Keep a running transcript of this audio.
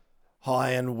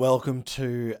Hi, and welcome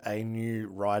to a new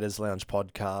Writers Lounge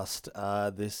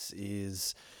podcast. This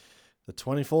is the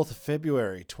 24th of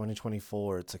February,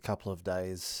 2024. It's a couple of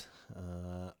days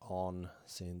on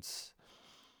since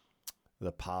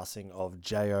the passing of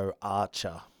Jayo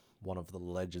Archer, one of the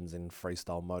legends in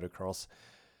freestyle motocross.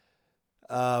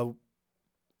 I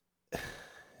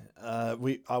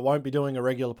won't be doing a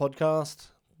regular podcast.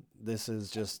 This is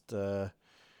just a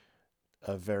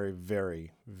very,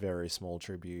 very, very small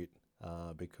tribute.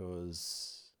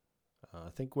 Because I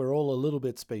think we're all a little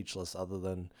bit speechless, other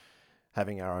than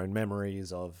having our own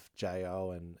memories of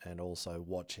Jayo and also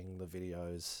watching the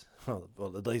videos.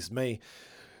 Well, at least me,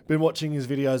 been watching his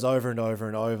videos over and over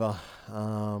and over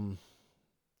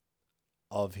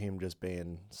of him just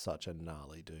being such a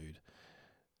gnarly dude,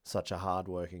 such a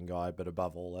hardworking guy, but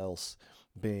above all else,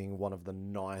 being one of the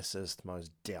nicest,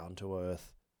 most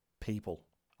down-to-earth people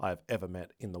I've ever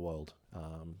met in the world.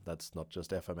 That's not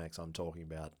just FMX I'm talking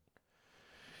about.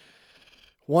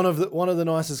 One of the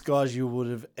nicest guys you would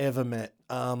have ever met.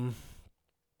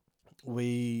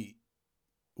 We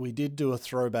did do a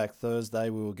throwback Thursday.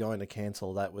 We were going to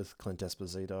cancel that with Clint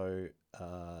Esposito,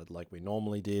 like we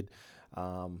normally did.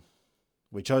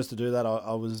 We chose to do that.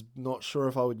 I was not sure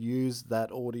if I would use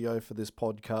that audio for this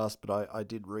podcast, but I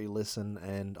did re-listen,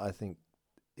 and I think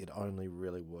it only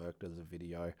really worked as a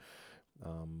video.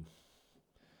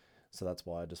 So that's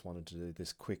why I just wanted to do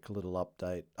this quick little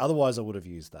update. Otherwise, I would have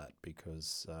used that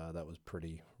because that was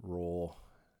pretty raw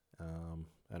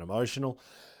and emotional.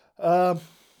 But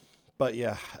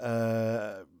yeah,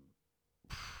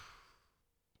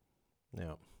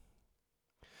 yeah.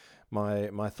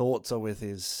 My thoughts are with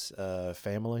his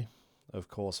family, of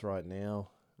course, right now,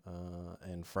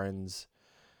 and friends,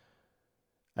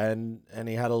 and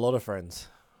he had a lot of friends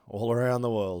all around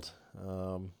the world.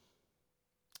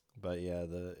 But yeah,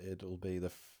 it'll be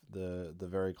the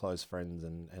very close friends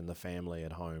and the family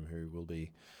at home who will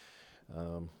be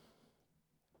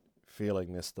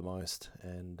feeling this the most.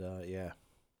 And yeah,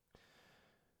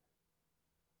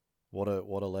 what a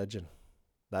legend.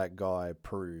 That guy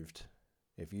proved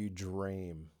if you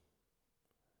dream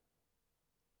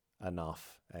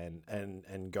enough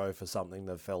and go for something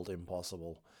that felt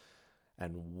impossible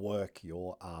and work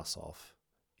your ass off,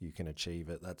 you can achieve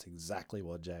it. That's exactly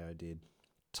what Jayo did.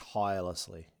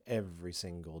 Tirelessly every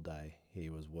single day he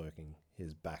was working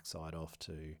his backside off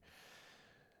to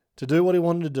do what he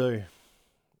wanted to do,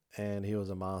 and he was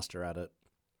a master at it,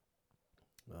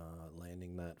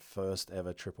 landing that first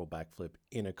ever triple backflip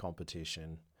in a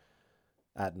competition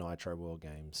at Nitro World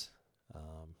Games.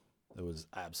 It was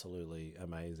absolutely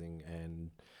amazing,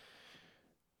 and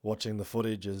watching the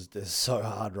footage is so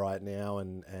hard right now,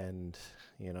 and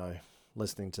you know,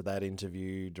 listening to that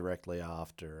interview directly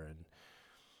after, and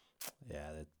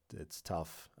yeah, it's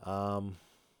tough.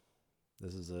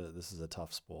 This is a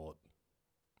tough sport.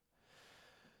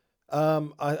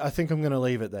 I think I'm going to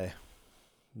leave it there.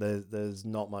 There's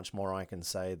not much more I can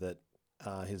say that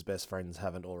his best friends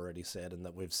haven't already said, and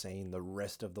that we've seen the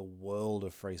rest of the world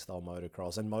of freestyle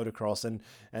motocross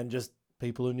and just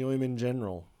people who knew him in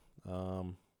general.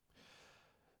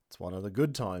 It's one of the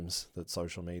good times that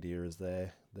social media is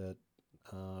there, that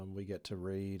we get to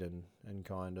read and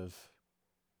kind of,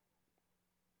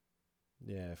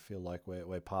 yeah, feel like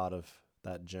we're part of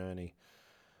that journey.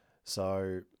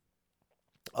 So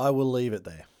I will leave it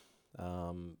there.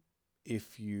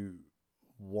 If you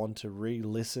want to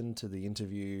re-listen to the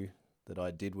interview that I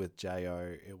did with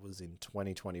Jayo, it was in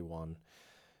 2021,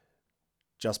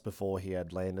 just before he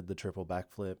had landed the triple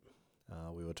backflip.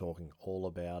 We were talking all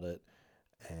about it,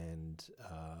 and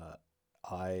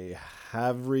I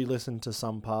have re-listened to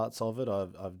some parts of it.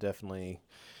 I've definitely,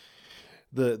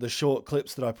 the short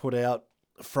clips that I put out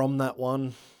from that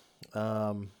one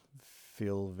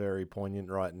feel very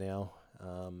poignant right now.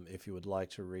 If you would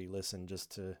like to re-listen just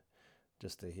to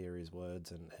hear his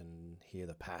words and hear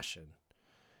the passion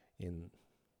in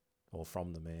or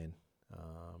from the man,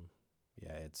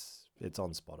 yeah, it's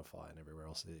on Spotify and everywhere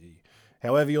else.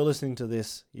 However you're listening to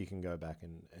this, you can go back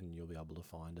and you'll be able to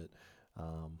find it.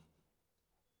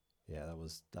 Yeah, that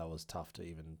was tough to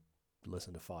even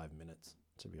listen to 5 minutes,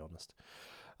 to be honest.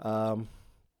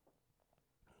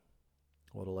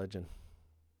 What a legend.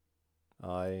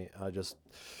 I just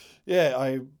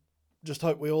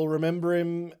hope we all remember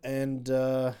him and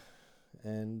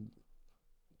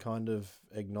kind of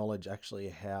acknowledge actually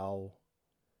how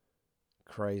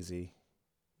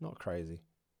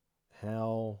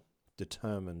how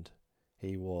determined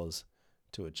he was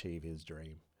to achieve his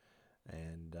dream.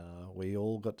 And we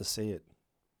all got to see it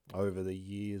over the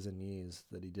years and years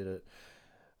that he did it.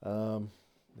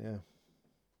 Yeah,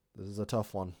 this is a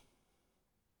tough one.